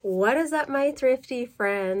What is up, my thrifty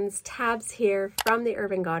friends? Tabs here from the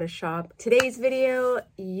Urban Goddess Shop. Today's video,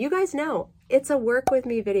 you guys know, it's a work with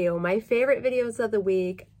me video. My favorite videos of the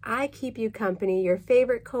week. I keep you company, your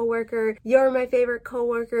favorite coworker. You're my favorite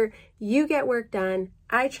coworker. You get work done.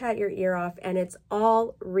 I chat your ear off, and it's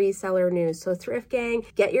all reseller news. So thrift gang,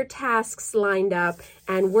 get your tasks lined up,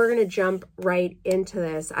 and we're gonna jump right into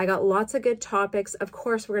this. I got lots of good topics. Of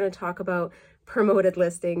course, we're gonna talk about promoted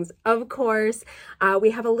listings. Of course,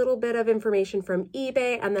 we have a little bit of information from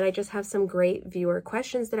eBay, and then I just have some great viewer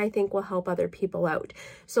questions that I think will help other people out.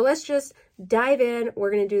 So let's just dive in.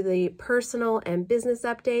 We're going to do the personal and business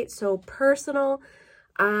update. So personal,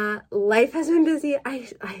 life has been busy.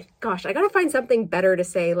 Gosh, I got to find something better to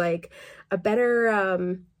say, like a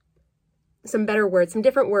better, some better words, some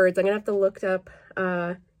different words. I'm going to have to look up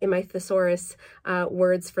in my thesaurus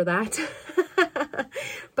words for that.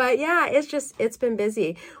 But yeah, it's been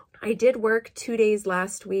busy. I did work 2 days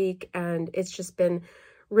last week, and it's just been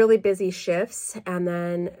really busy shifts. And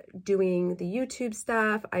then doing the YouTube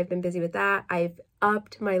stuff, I've been busy with that. I've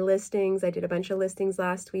upped my listings. I did a bunch of listings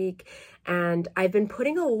last week, and I've been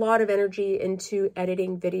putting a lot of energy into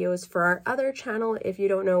editing videos for our other channel. If you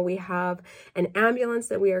don't know, we have an ambulance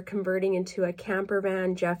that we are converting into a camper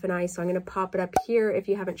van, Jeff and I. So I'm going to pop it up here if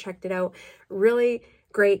you haven't checked it out. Really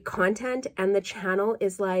great content, and the channel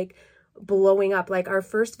is like blowing up. Like our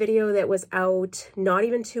first video that was out not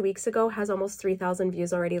even 2 weeks ago has almost 3,000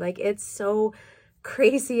 views already. Like it's so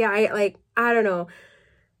crazy. I don't know.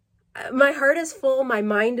 My heart is full. My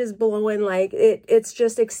mind is blowing. Like it's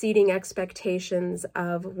just exceeding expectations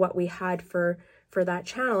of what we had for that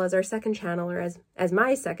channel as our second channel, or as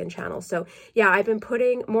my second channel. So yeah, I've been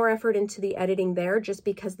putting more effort into the editing there, just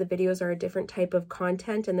because the videos are a different type of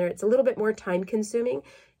content, and it's a little bit more time consuming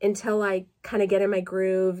until I kind of get in my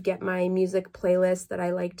groove, get my music playlist that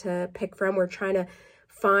I like to pick from. We're trying to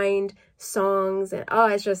find songs, and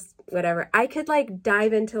it's just whatever. I could like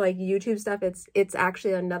dive into like YouTube stuff. It's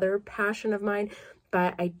actually another passion of mine,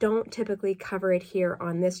 but I don't typically cover it here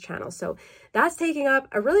on this channel. So that's taking up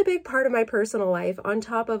a really big part of my personal life. On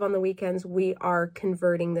top of, on the weekends, we are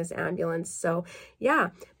converting this ambulance. So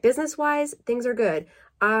yeah, business-wise, things are good.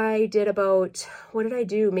 I did about, what did I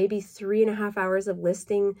do? Maybe 3.5 hours of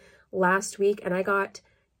listing last week, and I got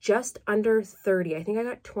just under 30. I think I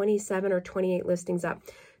got 27 or 28 listings up.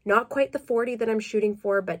 Not quite the 40 that I'm shooting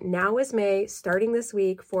for, but now is May, starting this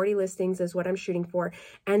week, 40 listings is what I'm shooting for.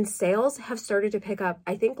 And sales have started to pick up.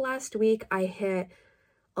 I think last week I hit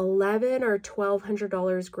 $1,100 or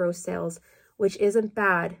 $1,200 gross sales, which isn't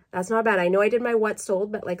bad. That's not bad. I know I did my what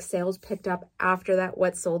sold, but like sales picked up after that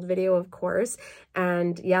what sold video, of course.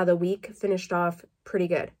 And yeah, the week finished off pretty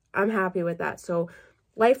good. I'm happy with that. So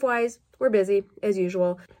life-wise, we're busy as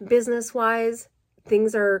usual. Business-wise,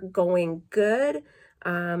 things are going good.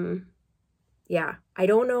 Yeah, I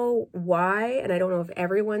don't know why, and I don't know if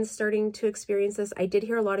everyone's starting to experience this. I did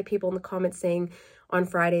hear a lot of people in the comments saying on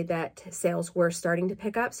Friday that sales were starting to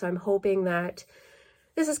pick up. So I'm hoping that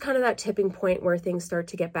this is kind of that tipping point where things start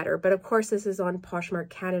to get better. But of course, this is on Poshmark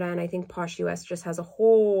Canada, and I think Posh US just has a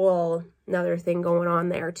whole another thing going on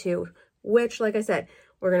there too, which, like I said,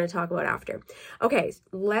 we're going to talk about after. Okay,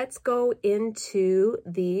 let's go into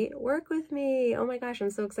the work with me. Oh my gosh,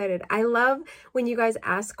 I'm so excited. I love when you guys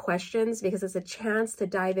ask questions, because it's a chance to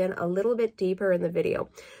dive in a little bit deeper in the video.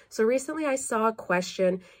 So recently I saw a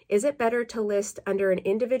question: is it better to list under an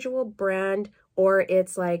individual brand, or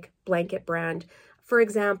it's like blanket brand? For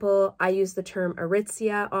example, I use the term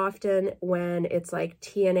Aritzia often when it's like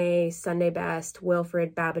TNA, Sunday Best,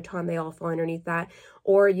 Wilfred, Babaton, they all fall underneath that.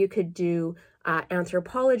 Or you could do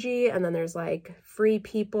Anthropology, and then there's like Free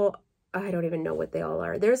People. I don't even know what they all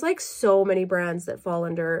are. There's like so many brands that fall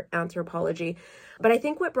under Anthropology. But I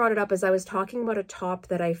think what brought it up is I was talking about a top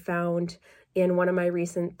that I found in one of my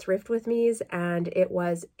recent thrift with me's, and it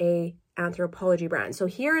was a Anthropology brand. So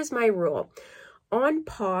here is my rule. On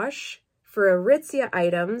Posh, for Aritzia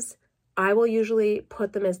items, I will usually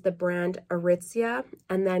put them as the brand Aritzia,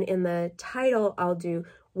 and then in the title, I'll do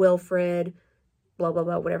Wilfred, blah, blah,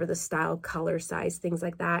 blah, whatever the style, color, size, things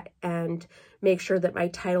like that, and make sure that my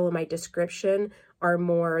title and my description are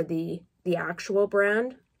more the actual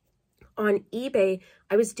brand. On eBay,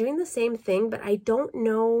 I was doing the same thing, but I don't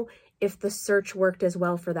know if the search worked as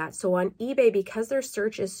well for that. So on eBay, because their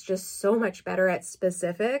search is just so much better at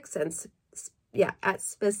specifics,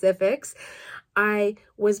 I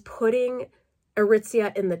was putting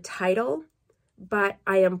Aritzia in the title, but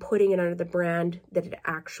I am putting it under the brand that it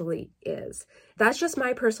actually is. That's just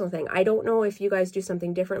my personal thing. I don't know if you guys do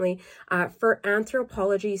something differently. For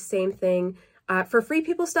Anthropology, same thing. For Free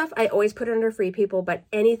People stuff, I always put it under Free People, but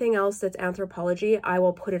anything else that's Anthropologie, I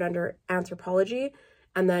will put it under Anthropologie.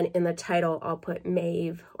 And then in the title, I'll put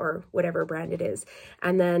Maeve or whatever brand it is.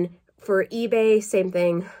 And then for eBay, same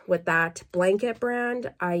thing with that blanket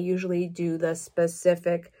brand. I usually do the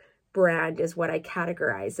specific brand is what I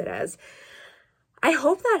categorize it as. I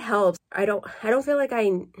hope that helps. I don't feel like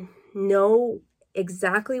I know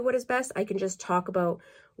exactly what is best. I can just talk about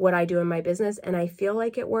what I do in my business, and I feel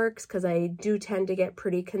like it works because I do tend to get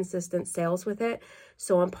pretty consistent sales with it.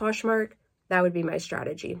 So on Poshmark, that would be my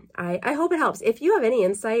strategy. I hope it helps. If you have any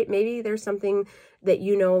insight, maybe there's something that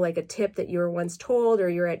you know, like a tip that you were once told, or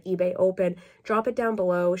you're at eBay Open, drop it down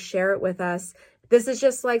below, share it with us. This is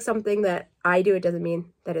just like something that I do. It doesn't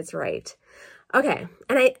mean that it's right. Okay,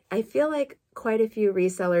 and I feel like quite a few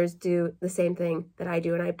resellers do the same thing that I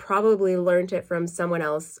do, and I probably learned it from someone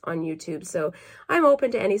else on YouTube. So I'm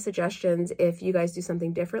open to any suggestions. If you guys do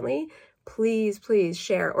something differently, please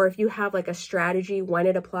share. Or if you have like a strategy, when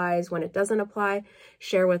it applies, when it doesn't apply,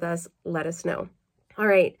 share with us, let us know. All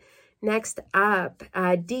right, next up,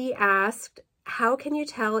 Dee asked, how can you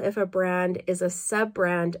tell if a brand is a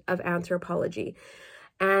sub-brand of Anthropologie?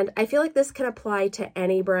 And I feel like this can apply to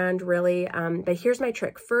any brand really, but here's my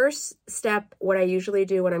trick. First step, what I usually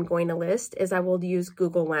do when I'm going to list is I will use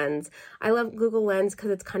Google Lens. I love Google Lens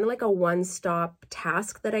because it's kind of like a one-stop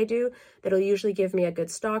task that I do that'll usually give me a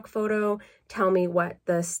good stock photo, tell me what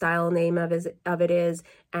the style name of it is,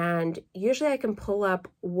 and usually I can pull up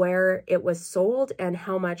where it was sold and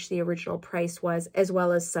how much the original price was, as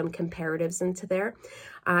well as some comparatives into there.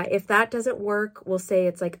 If that doesn't work, we'll say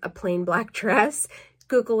it's like a plain black dress.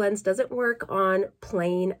 Google Lens doesn't work on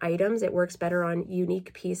plain items. It works better on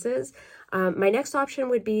unique pieces. My next option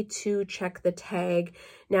would be to check the tag.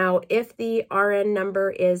 Now, if the RN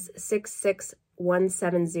number is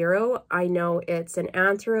 66170, I know it's an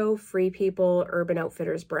Anthro, Free People, Urban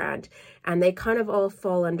Outfitters brand, and they kind of all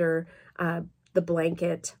fall under the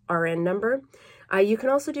blanket RN number. You can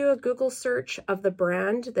also do a Google search of the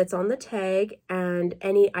brand that's on the tag and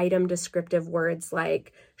any item descriptive words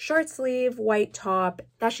like short sleeve, white top.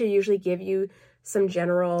 That should usually give you some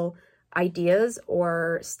general ideas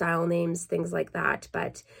or style names, things like that.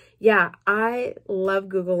 But yeah, I love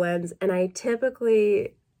Google Lens, and I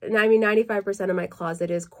typically, 95% of my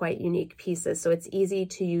closet is quite unique pieces, so it's easy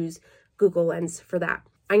to use Google Lens for that.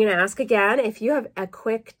 I'm going to ask again, if you have a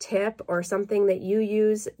quick tip or something that you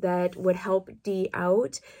use that would help Dee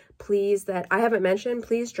out, please, that I haven't mentioned,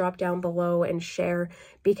 please drop down below and share,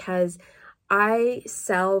 because I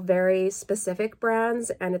sell very specific brands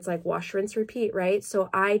and it's like wash, rinse, repeat, right? So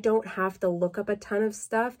I don't have to look up a ton of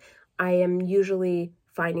stuff. I am usually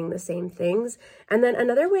finding the same things. And then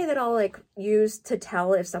another way that I'll like use to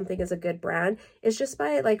tell if something is a good brand is just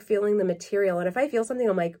by like feeling the material. And if I feel something,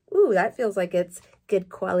 I'm like, ooh, that feels like it's good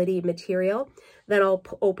quality material, then I'll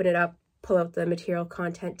open it up, pull out the material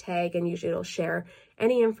content tag, and usually it'll share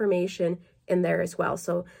any information in there as well.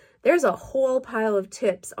 So there's a whole pile of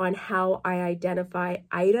tips on how I identify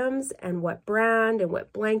items and what brand and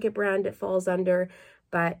what blanket brand it falls under.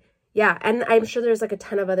 But yeah, and I'm sure there's like a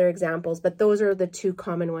ton of other examples, but those are the two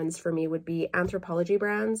common ones for me, would be Anthropologie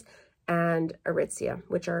brands and Aritzia,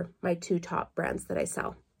 which are my two top brands that I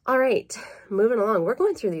sell. All right, moving along. We're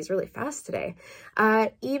going through these really fast today.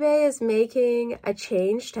 eBay is making a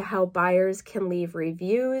change to how buyers can leave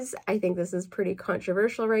reviews. I think this is pretty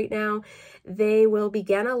controversial right now. They will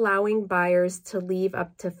begin allowing buyers to leave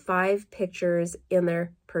up to 5 pictures in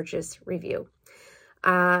their purchase review.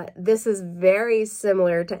 This is very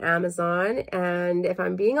similar to Amazon, and if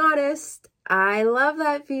I'm being honest, I love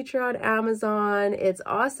that feature on Amazon. It's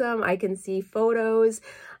awesome. I can see photos.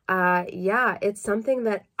 Yeah, it's something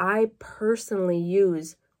that I personally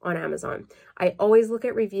use on Amazon. I always look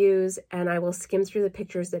at reviews and I will skim through the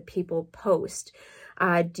pictures that people post.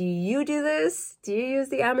 Do you do this? Do you use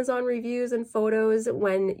the Amazon reviews and photos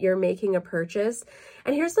when you're making a purchase?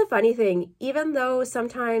 And here's the funny thing, even though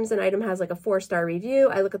sometimes an item has like a 4-star review,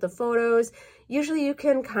 I look at the photos, usually you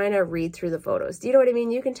can kind of read through the photos. Do you know what I mean?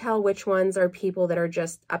 You can tell which ones are people that are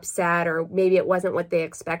just upset, or maybe it wasn't what they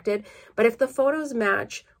expected. But if the photos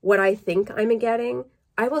match what I think I'm getting,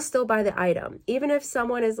 I will still buy the item. Even if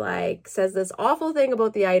someone is like, says this awful thing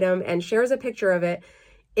about the item and shares a picture of it,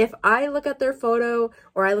 if I look at their photo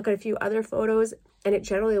or I look at a few other photos and it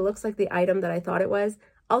generally looks like the item that I thought it was,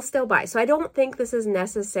 I'll still buy. So I don't think this is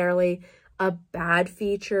necessarily a bad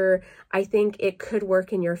feature. I think it could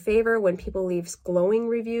work in your favor when people leave glowing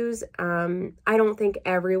reviews. I don't think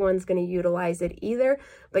everyone's going to utilize it either,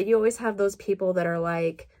 but you always have those people that are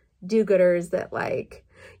like do-gooders that like,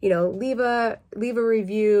 you know, leave a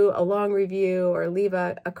review, a long review, or leave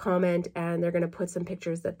a comment, and they're going to put some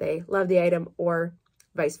pictures that they love the item, or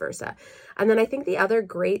vice versa. And then I think the other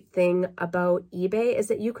great thing about eBay is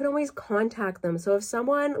that you can always contact them. So if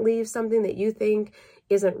someone leaves something that you think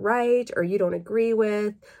isn't right or you don't agree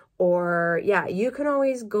with, or yeah, you can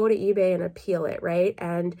always go to eBay and appeal it, right?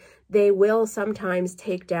 And they will sometimes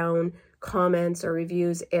take down comments or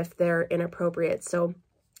reviews if they're inappropriate. So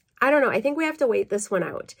I don't know. I think we have to wait this one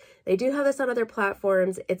out. They do have this on other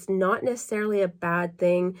platforms. It's not necessarily a bad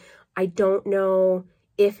thing. I don't know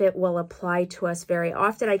if it will apply to us very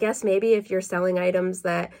often. I guess maybe if you're selling items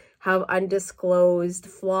that have undisclosed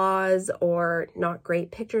flaws or not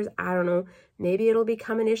great pictures, I don't know, maybe it'll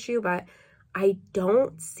become an issue, but I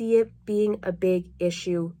don't see it being a big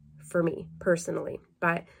issue for me personally.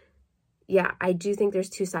 But yeah, I do think there's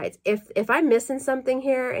two sides. If I'm missing something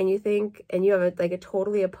here and you think, and you have a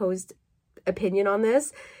totally opposed opinion on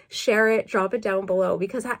this, share it, drop it down below,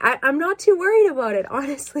 because I'm not too worried about it,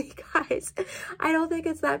 honestly, guys. I don't think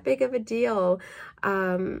it's that big of a deal.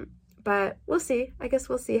 But we'll see. I guess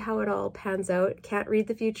we'll see how it all pans out. Can't read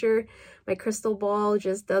the future. My crystal ball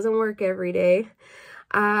just doesn't work every day.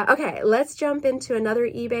 Okay, let's jump into another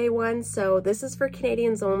eBay one. So this is for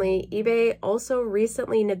Canadians only. eBay also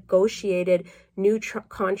recently negotiated new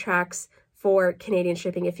contracts for Canadian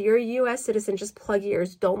shipping. If you're a US citizen, just plug your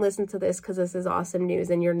ears. Don't listen to this because this is awesome news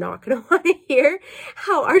and you're not going to want to hear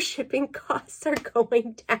how our shipping costs are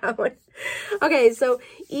going down. Okay, so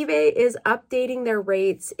eBay is updating their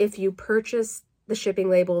rates if you purchase the shipping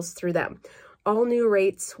labels through them. All new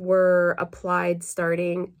rates were applied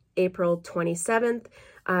starting April 27th.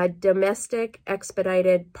 Domestic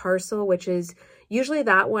expedited parcel, which is usually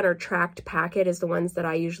that one, or tracked packet is the ones that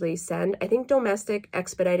I usually send. I think domestic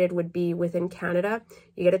expedited would be within Canada.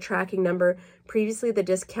 You get a tracking number. Previously, the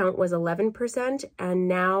discount was 11%, and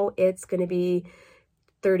now it's going to be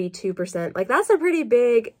 32%. Like, that's a pretty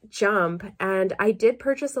big jump. And I did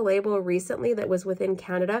purchase a label recently that was within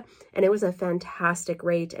Canada, and it was a fantastic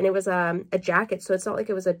rate. And it was a jacket, so it's not like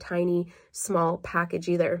it was a tiny, small package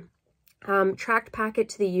either. Tracked packet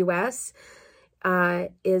to the US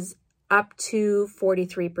is up to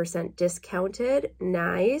 43% discounted.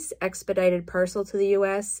 Nice. Expedited parcel to the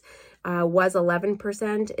US was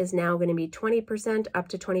 11%, is now going to be 20%, up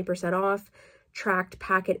to 20% off. Tracked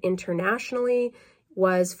packet internationally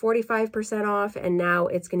was 45% off, and now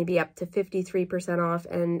it's going to be up to 53% off,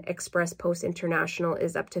 and Express Post International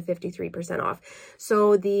is up to 53% off.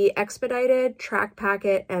 So the expedited, track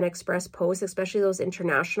packet, and Express Post, especially those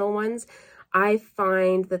international ones, I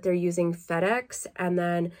find that they're using FedEx, and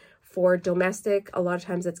then for domestic, a lot of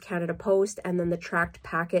times it's Canada Post, and then the tracked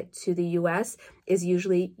packet to the US is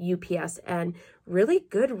usually UPS, and really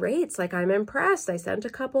good rates. Like, I'm impressed. I sent a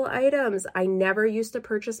couple items. I never used to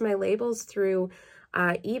purchase my labels through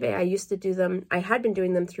eBay. I used to do them, I had been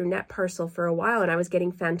doing them through NetParcel for a while, and I was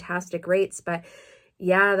getting fantastic rates. But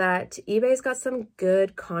yeah, that eBay's got some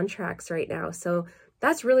good contracts right now. So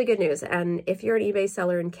that's really good news. And if you're an eBay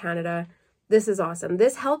seller in Canada, this is awesome.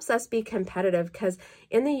 This helps us be competitive, because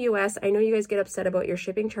in the US, I know you guys get upset about your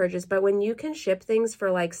shipping charges, but when you can ship things for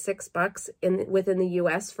like $6 within the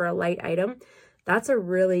US for a light item, that's a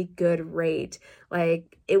really good rate.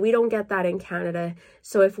 Like, we don't get that in Canada.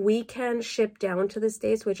 So if we can ship down to the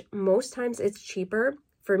States, which most times it's cheaper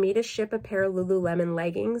for me to ship a pair of Lululemon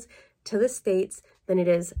leggings to the States than it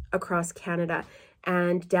is across Canada.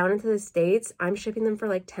 And down into the States, I'm shipping them for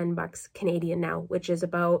like $10 Canadian now, which is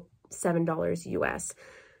about $7 US.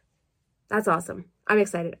 That's awesome. I'm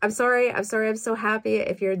excited. I'm sorry. I'm so happy.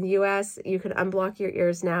 If you're in the US, you can unblock your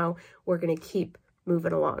ears now. We're going to keep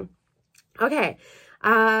moving along. Okay,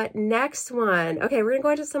 next one. Okay, we're going to go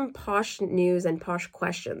into some Posh news and Posh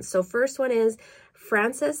questions. So first one is,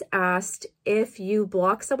 Francis asked, if you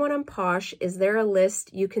block someone on Posh, is there a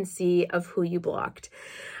list you can see of who you blocked?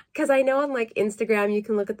 Because I know on like Instagram, you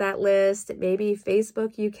can look at that list. Maybe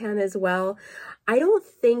Facebook, you can as well. I don't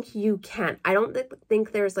think you can. I don't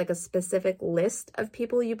think there's like a specific list of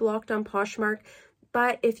people you blocked on Poshmark.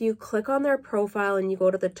 But if you click on their profile and you go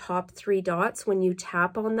to the top 3 dots, when you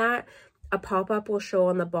tap on that, a pop-up will show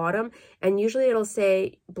on the bottom, and usually it'll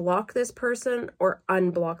say block this person or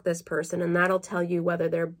unblock this person, and that'll tell you whether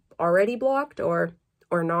they're already blocked or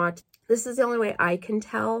not. This is the only way I can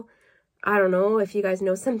tell. I don't know if you guys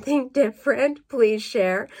know something different, please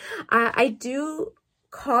share. I do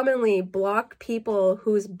commonly block people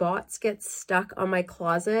whose bots get stuck on my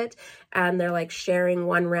closet and they're like sharing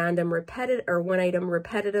one item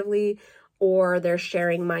repetitively, or they're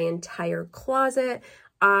sharing my entire closet.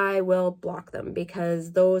 I will block them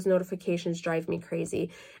because those notifications drive me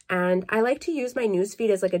crazy. And I like to use my newsfeed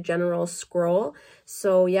as like a general scroll.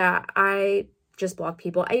 So yeah, I just block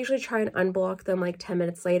people. I usually try and unblock them like 10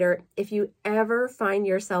 minutes later. If you ever find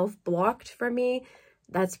yourself blocked from me,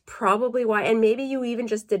 that's probably why. And maybe you even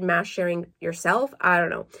just did mass sharing yourself. I don't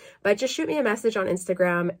know. But just shoot me a message on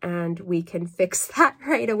Instagram and we can fix that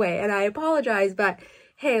right away. And I apologize, but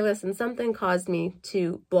hey, listen, something caused me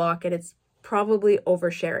to block and it's probably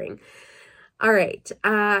oversharing. All right.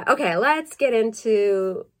 Okay, let's get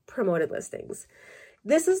into promoted listings.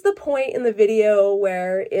 This is the point in the video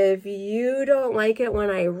where if you don't like it when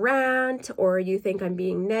I rant, or you think I'm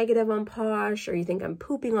being negative on Posh, or you think I'm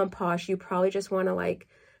pooping on Posh, you probably just want to like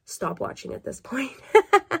stop watching at this point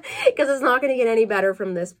because it's not going to get any better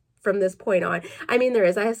from this point on. I mean,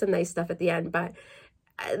 I have some nice stuff at the end, but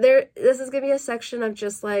this is going to be a section of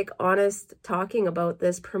just like honest talking about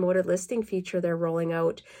this promoted listing feature they're rolling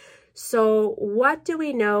out. So what do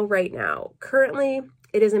we know right now? Currently,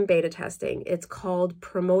 it is in beta testing. It's called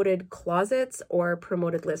promoted closets or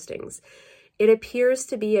promoted listings. It appears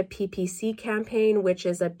to be a PPC campaign, which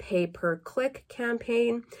is a pay per click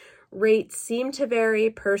campaign. Rates seem to vary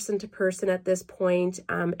person to person at this point.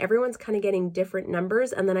 Everyone's kind of getting different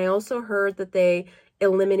numbers. And then I also heard that they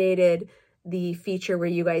eliminated the feature where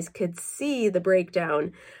you guys could see the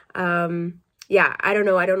breakdown. Yeah, I don't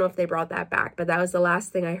know. I don't know if they brought that back, but that was the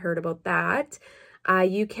last thing I heard about that.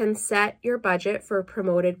 You can set your budget for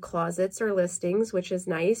promoted closets or listings, which is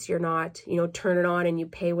nice. You're not, turn it on and you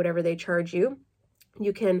pay whatever they charge you.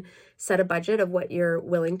 You can set a budget of what you're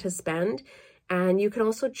willing to spend. And you can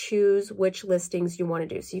also choose which listings you want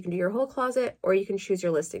to do. So you can do your whole closet or you can choose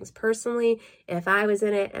your listings. Personally, if I was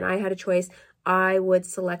in it and I had a choice, I would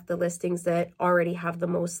select the listings that already have the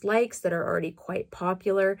most likes, that are already quite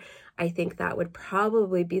popular. I think that would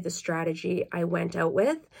probably be the strategy I went out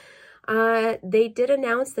with. They did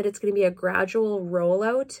announce that it's going to be a gradual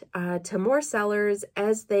rollout to more sellers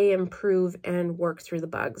as they improve and work through the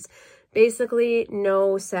bugs. Basically,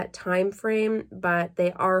 no set time frame, but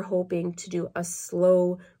they are hoping to do a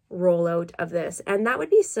slow rollout of this. And that would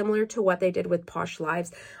be similar to what they did with Posh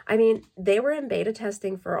Lives. I mean, they were in beta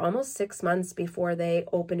testing for almost 6 months before they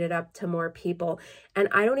opened it up to more people. And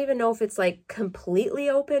I don't even know if it's like completely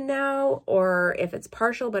open now or if it's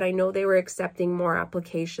partial, but I know they were accepting more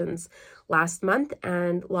applications last month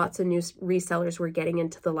and lots of new resellers were getting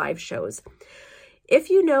into the live shows. If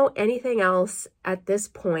you know anything else at this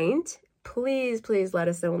point, please let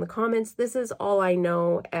us know in the comments. This is all I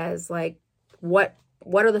know as like what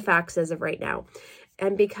are the facts as of right now.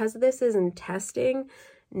 And because this is in testing,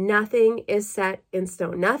 nothing is set in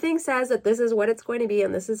stone. Nothing says that this is what it's going to be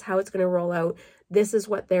and this is how it's going to roll out. This is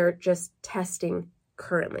what they're just testing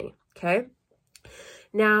currently, okay?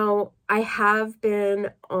 Now, I have been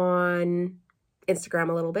on Instagram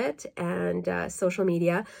a little bit and social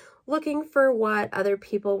media looking for what other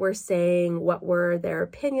people were saying, what were their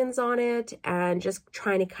opinions on it, and just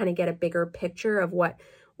trying to kind of get a bigger picture of what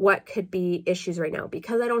could be issues right now.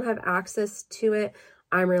 Because I don't have access to it,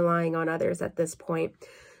 I'm relying on others at this point.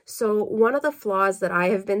 So one of the flaws that I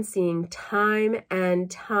have been seeing time and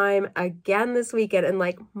time again this weekend, and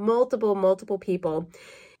like multiple people,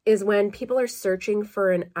 is when people are searching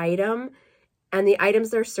for an item and the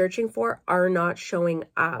items they're searching for are not showing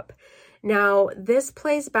up. Now, this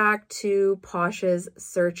plays back to Posh's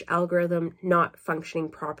search algorithm not functioning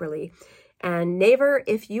properly. And Naver,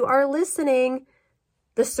 if you are listening,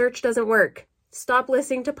 the search doesn't work. Stop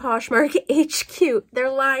listening to Poshmark HQ.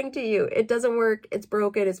 They're lying to you. It doesn't work. It's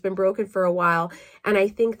broken. It's been broken for a while. And I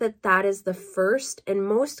think that that is the first and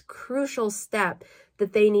most crucial step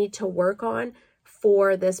that they need to work on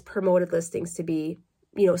for this promoted listings to be,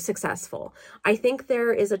 successful. I think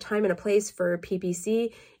there is a time and a place for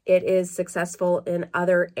PPC. It is successful in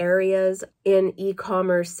other areas in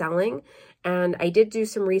e-commerce selling. And I did do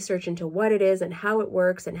some research into what it is and how it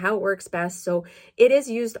works best. So it is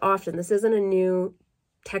used often. This isn't a new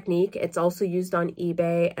technique. It's also used on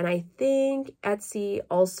eBay. And I think Etsy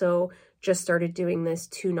also just started doing this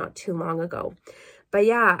too, not too long ago. But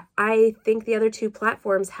yeah, I think the other two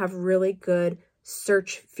platforms have really good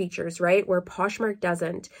search features, right? Where Poshmark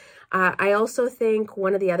doesn't. I also think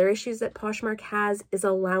one of the other issues that Poshmark has is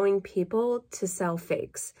allowing people to sell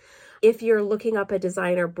fakes. If you're looking up a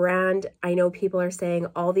designer brand, I know people are saying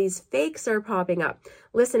all these fakes are popping up.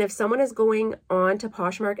 Listen, if someone is going on to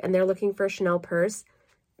Poshmark and they're looking for a Chanel purse,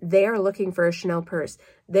 they are looking for a Chanel purse.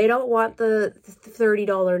 They don't want the $30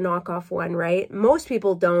 knockoff one, right? Most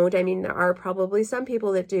people don't. I mean, there are probably some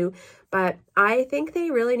people that do, but I think they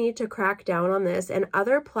really need to crack down on this, and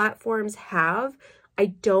other platforms have. I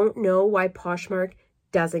don't know why Poshmark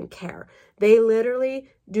doesn't care. They literally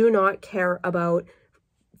do not care about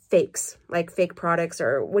fakes, like fake products,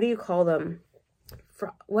 or what do you call them?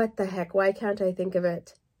 What the heck? Why can't I think of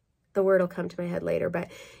it? The word will come to my head later, but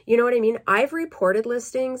you know what I mean? I've reported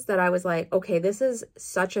listings that I was like, okay, this is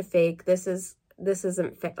such a fake. This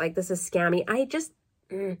isn't like, this is scammy.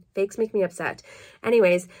 Fakes make me upset.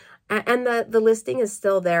 Anyways, and the listing is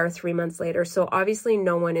still there 3 months later. So obviously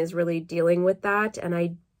no one is really dealing with that. And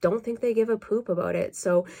I don't think they give a poop about it.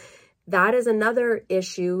 So that is another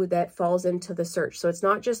issue that falls into the search. So it's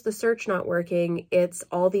not just the search not working, it's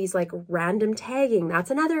all these like random tagging. That's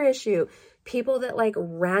another issue. People that like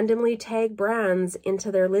randomly tag brands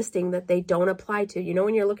into their listing that they don't apply to. You know,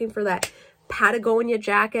 when you're looking for that Patagonia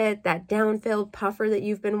jacket, that down-filled puffer that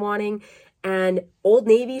you've been wanting, and Old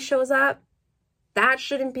Navy shows up, that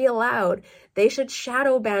shouldn't be allowed. They should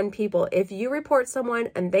shadow ban people. If you report someone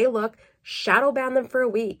and they look, shadow ban them for a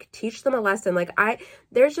week. Teach them a lesson. Like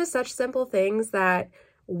there's just such simple things that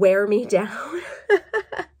wear me down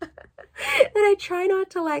that I try not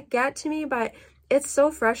to let get to me, but it's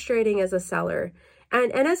so frustrating as a seller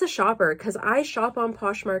and as a shopper, because I shop on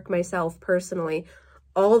Poshmark myself personally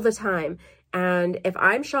all the time. And if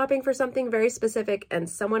I'm shopping for something very specific and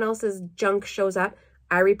someone else's junk shows up,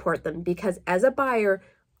 I report them, because as a buyer,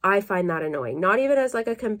 I find that annoying. Not even as like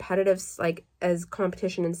a competitive, like as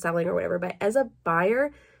competition in selling or whatever, but as a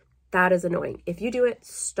buyer, that is annoying. If you do it,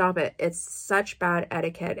 stop it. It's such bad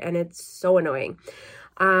etiquette and it's so annoying.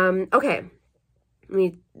 Okay.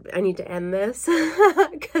 I need to end this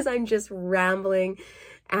because I'm just rambling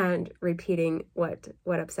and repeating what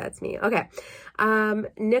upsets me. Okay.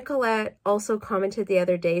 Nicolette also commented the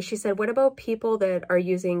other day. She said, what about people that are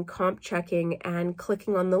using comp checking and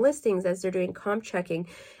clicking on the listings as they're doing comp checking?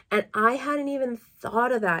 And I hadn't even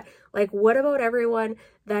thought of that. Like, what about everyone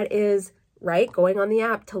that is, right, going on the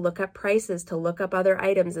app to look up prices, to look up other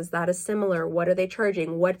items? Is that a similar? What are they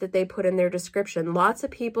charging? What did they put in their description? Lots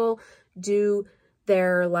of people do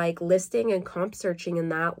their like listing and comp searching in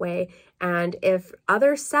that way. And if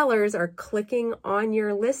other sellers are clicking on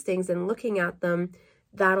your listings and looking at them,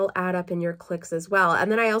 that'll add up in your clicks as well.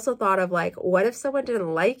 And then I also thought of like, what if someone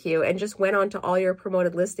didn't like you and just went on to all your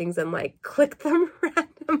promoted listings and like clicked them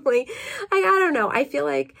randomly? I don't know. I feel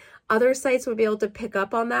like other sites would be able to pick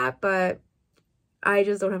up on that, but I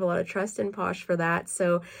just don't have a lot of trust in Posh for that.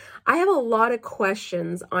 So I have a lot of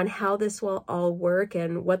questions on how this will all work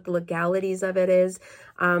and what the legalities of it is.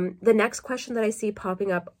 The next question that I see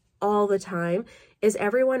popping up all the time is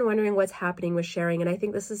everyone wondering what's happening with sharing. And I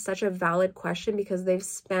think this is such a valid question because they've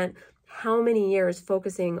spent how many years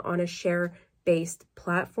focusing on a share-based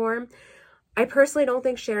platform. I personally don't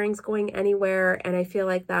think sharing's going anywhere, and I feel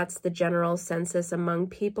like that's the general census among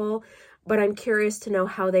people. But I'm curious to know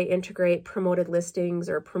how they integrate promoted listings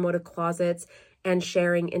or promoted closets and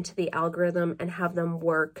sharing into the algorithm and have them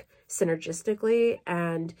work synergistically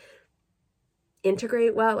and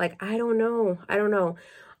integrate well. Like, I don't know.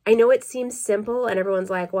 I know it seems simple and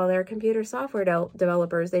everyone's like, well, they're computer software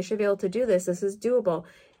developers. They should be able to do this. This is doable.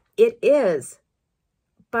 It is.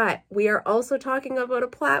 But we are also talking about a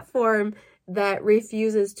platform that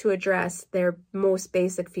refuses to address their most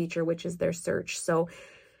basic feature, which is their search. So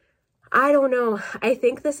I don't know. I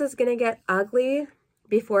think this is going to get ugly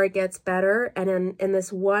before it gets better. And in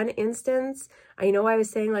this one instance, I know I was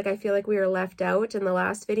saying like I feel like we were left out in the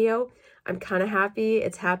last video. I'm kind of happy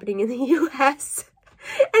it's happening in the US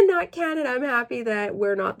and not Canada. I'm happy that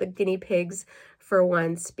we're not the guinea pigs for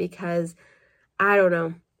once, because I don't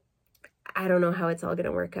know. I don't know how it's all going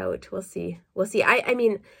to work out. We'll see. I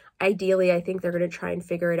mean, ideally, I think they're going to try and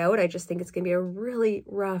figure it out. I just think it's going to be a really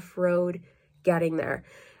rough road getting there.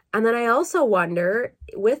 And then I also wonder,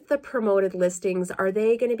 with the promoted listings, are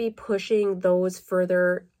they going to be pushing those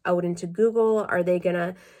further out into Google? Are they going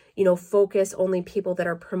to, focus only people that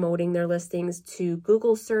are promoting their listings to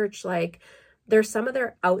Google search? Like, there's some of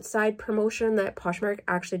their outside promotion that Poshmark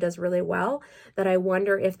actually does really well, that I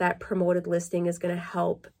wonder if that promoted listing is going to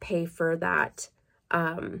help pay for that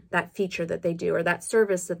that feature that they do, or that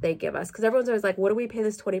service that they give us. Because everyone's always like, what do we pay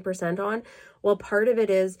this 20% on? Well, part of it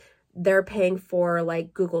is they're paying for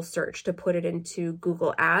like Google search to put it into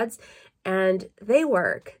Google ads, and they do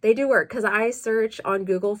work, because I search on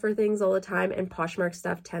Google for things all the time and Poshmark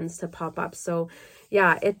stuff tends to pop up. So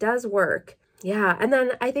yeah, it does work. Yeah. And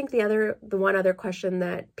then I think the one other question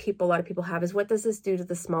that a lot of people have is, what does this do to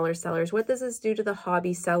the smaller sellers? What does this do to the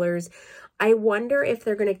hobby sellers? I wonder if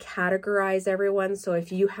they're going to categorize everyone. So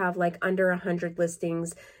if you have like under 100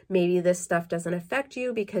 listings, maybe this stuff doesn't affect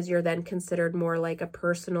you because you're then considered more like a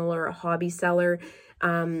personal or a hobby seller.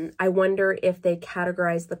 I wonder if they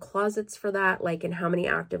categorize the closets for that, like in how many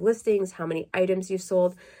active listings, how many items you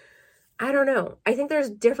sold. I don't know. I think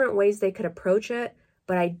there's different ways they could approach it,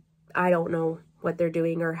 but I don't know what they're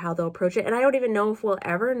doing or how they'll approach it. And I don't even know if we'll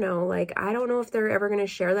ever know. Like, I don't know if they're ever going to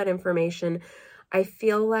share that information. I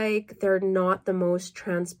feel like they're not the most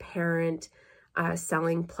transparent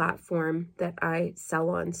selling platform that I sell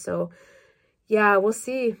on. So yeah, we'll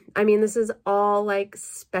see. I mean, this is all like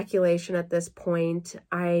speculation at this point.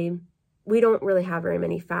 We don't really have very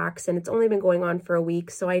many facts, and it's only been going on for a week.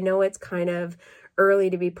 So I know it's kind of early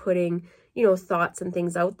to be putting, thoughts and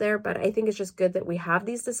things out there, but I think it's just good that we have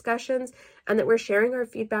these discussions and that we're sharing our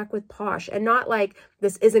feedback with Posh, and not like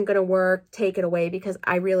this isn't going to work, take it away, because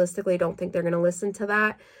I realistically don't think they're going to listen to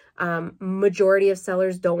that. Majority of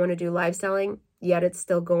sellers don't want to do live selling, yet it's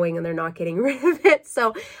still going and they're not getting rid of it.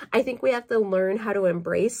 So I think we have to learn how to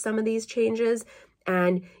embrace some of these changes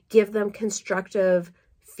and give them constructive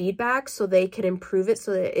feedback so they can improve it,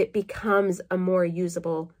 so that it becomes a more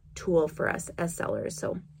usable tool for us as sellers.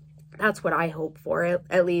 So that's what I hope for,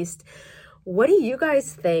 at least. What do you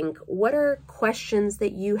guys think? What are questions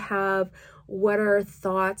that you have? What are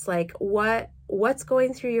thoughts? Like, what's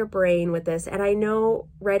going through your brain with this? And I know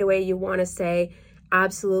right away you want to say,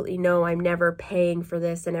 absolutely no, I'm never paying for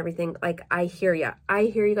this and everything. Like, I hear you. I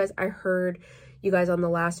hear you guys. I heard you guys on the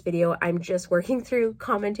last video. I'm just working through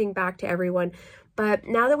commenting back to everyone. But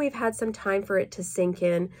now that we've had some time for it to sink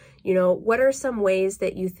in, what are some ways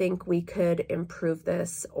that you think we could improve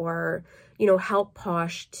this, or, help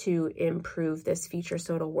Posh to improve this feature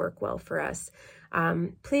so it'll work well for us?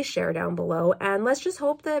 Please share down below, and let's just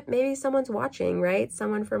hope that maybe someone's watching, right?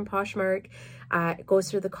 Someone from Poshmark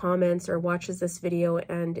goes through the comments or watches this video,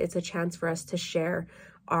 and it's a chance for us to share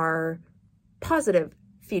our positive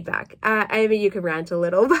feedback. I mean, you can rant a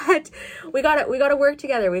little, but we got to work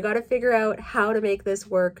together. We got to figure out how to make this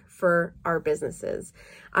work for our businesses.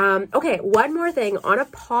 Okay, one more thing on a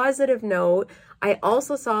positive note. I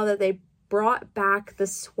also saw that they brought back the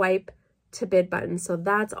swipe to bid button. So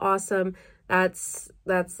that's awesome. That's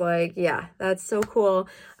like, yeah, that's so cool.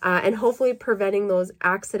 And hopefully preventing those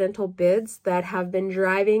accidental bids that have been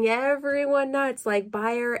driving everyone nuts, like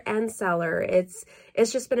buyer and seller. It's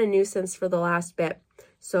just been a nuisance for the last bit.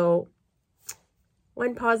 So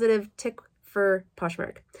one positive tick for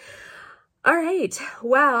Poshmark. All right.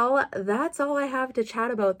 Well, that's all I have to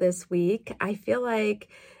chat about this week. I feel like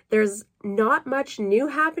there's not much new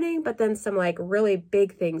happening, but then some like really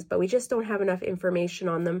big things, but we just don't have enough information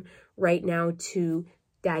on them right now to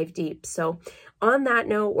dive deep. So on that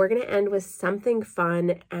note, we're going to end with something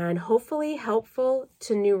fun and hopefully helpful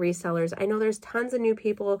to new resellers. I know there's tons of new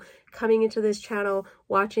people coming into this channel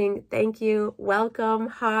watching. Thank you. Welcome.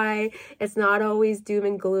 Hi. It's not always doom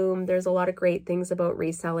and gloom. There's a lot of great things about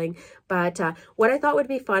reselling. But what I thought would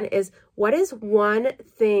be fun is, what is one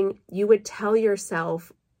thing you would tell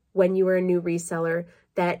yourself when you were a new reseller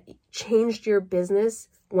that changed your business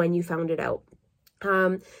when you found it out?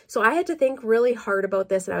 So I had to think really hard about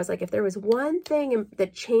this, and I was like, if there was one thing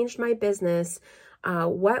that changed my business,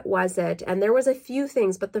 what was it? And there was a few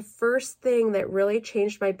things, but the first thing that really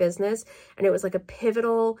changed my business, and it was like a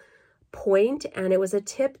pivotal point, and it was a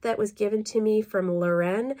tip that was given to me from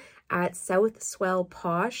Loren at South Swell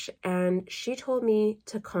Posh, and she told me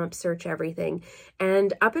to comp search everything.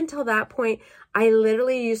 And up until that point, I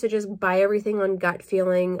literally used to just buy everything on gut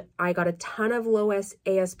feeling. I got a ton of low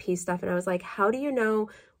ASP stuff, and I was like, how do you know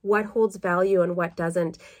what holds value and what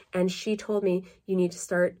doesn't? And she told me, you need to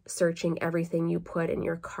start searching everything you put in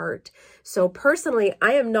your cart. So personally,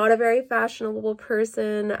 I am not a very fashionable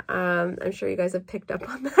person. I'm sure you guys have picked up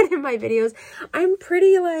on that in my videos. I'm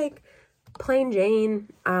pretty like plain Jane,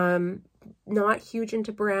 not huge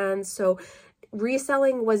into brands. So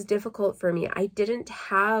reselling was difficult for me. I didn't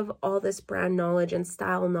have all this brand knowledge and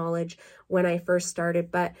style knowledge when I first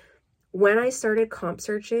started, but when I started comp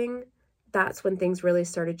searching, that's when things really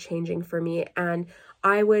started changing for me. And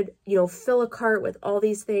I would, fill a cart with all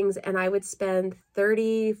these things, and I would spend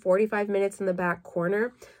 30, 45 minutes in the back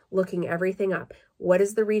corner looking everything up. What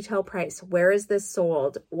is the retail price? Where is this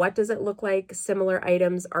sold? What does it look like similar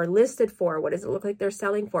items are listed for? What does it look like they're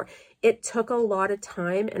selling for? It took a lot of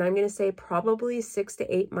time, and I'm going to say probably 6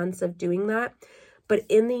 to 8 months of doing that. But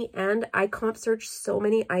in the end, I comp searched so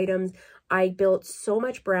many items. I built so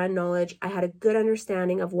much brand knowledge. I had a good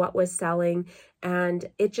understanding of what was selling, and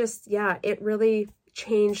it just, yeah, it really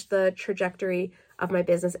changed the trajectory of my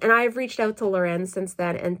business. And I've reached out to Loren since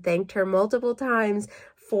then and thanked her multiple times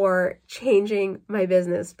for changing my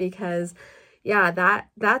business, because yeah,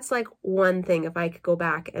 that's like one thing. If I could go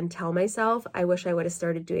back and tell myself, I wish I would have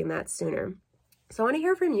started doing that sooner. So I want to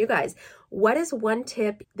hear from you guys. What is one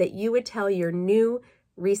tip that you would tell your new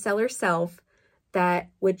reseller self that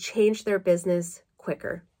would change their business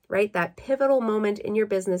quicker, right? That pivotal moment in your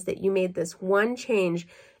business that you made this one change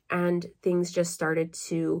and things just started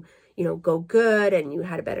to, go good and you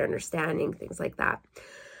had a better understanding, things like that.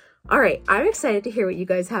 All right, I'm excited to hear what you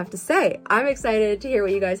guys have to say. I'm excited to hear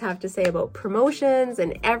what you guys have to say about promotions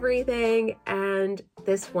and everything and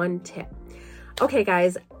this one tip. Okay,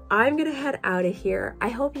 guys, I'm going to head out of here. I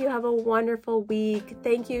hope you have a wonderful week.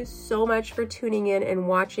 Thank you so much for tuning in and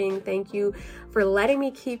watching. Thank you for letting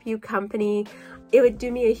me keep you company. It would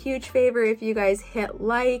do me a huge favor if you guys hit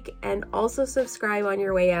like and also subscribe on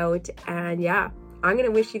your way out. And yeah, I'm going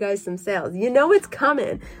to wish you guys some sales. You know it's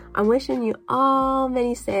coming. I'm wishing you all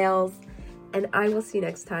many sales, and I will see you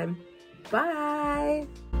next time. Bye.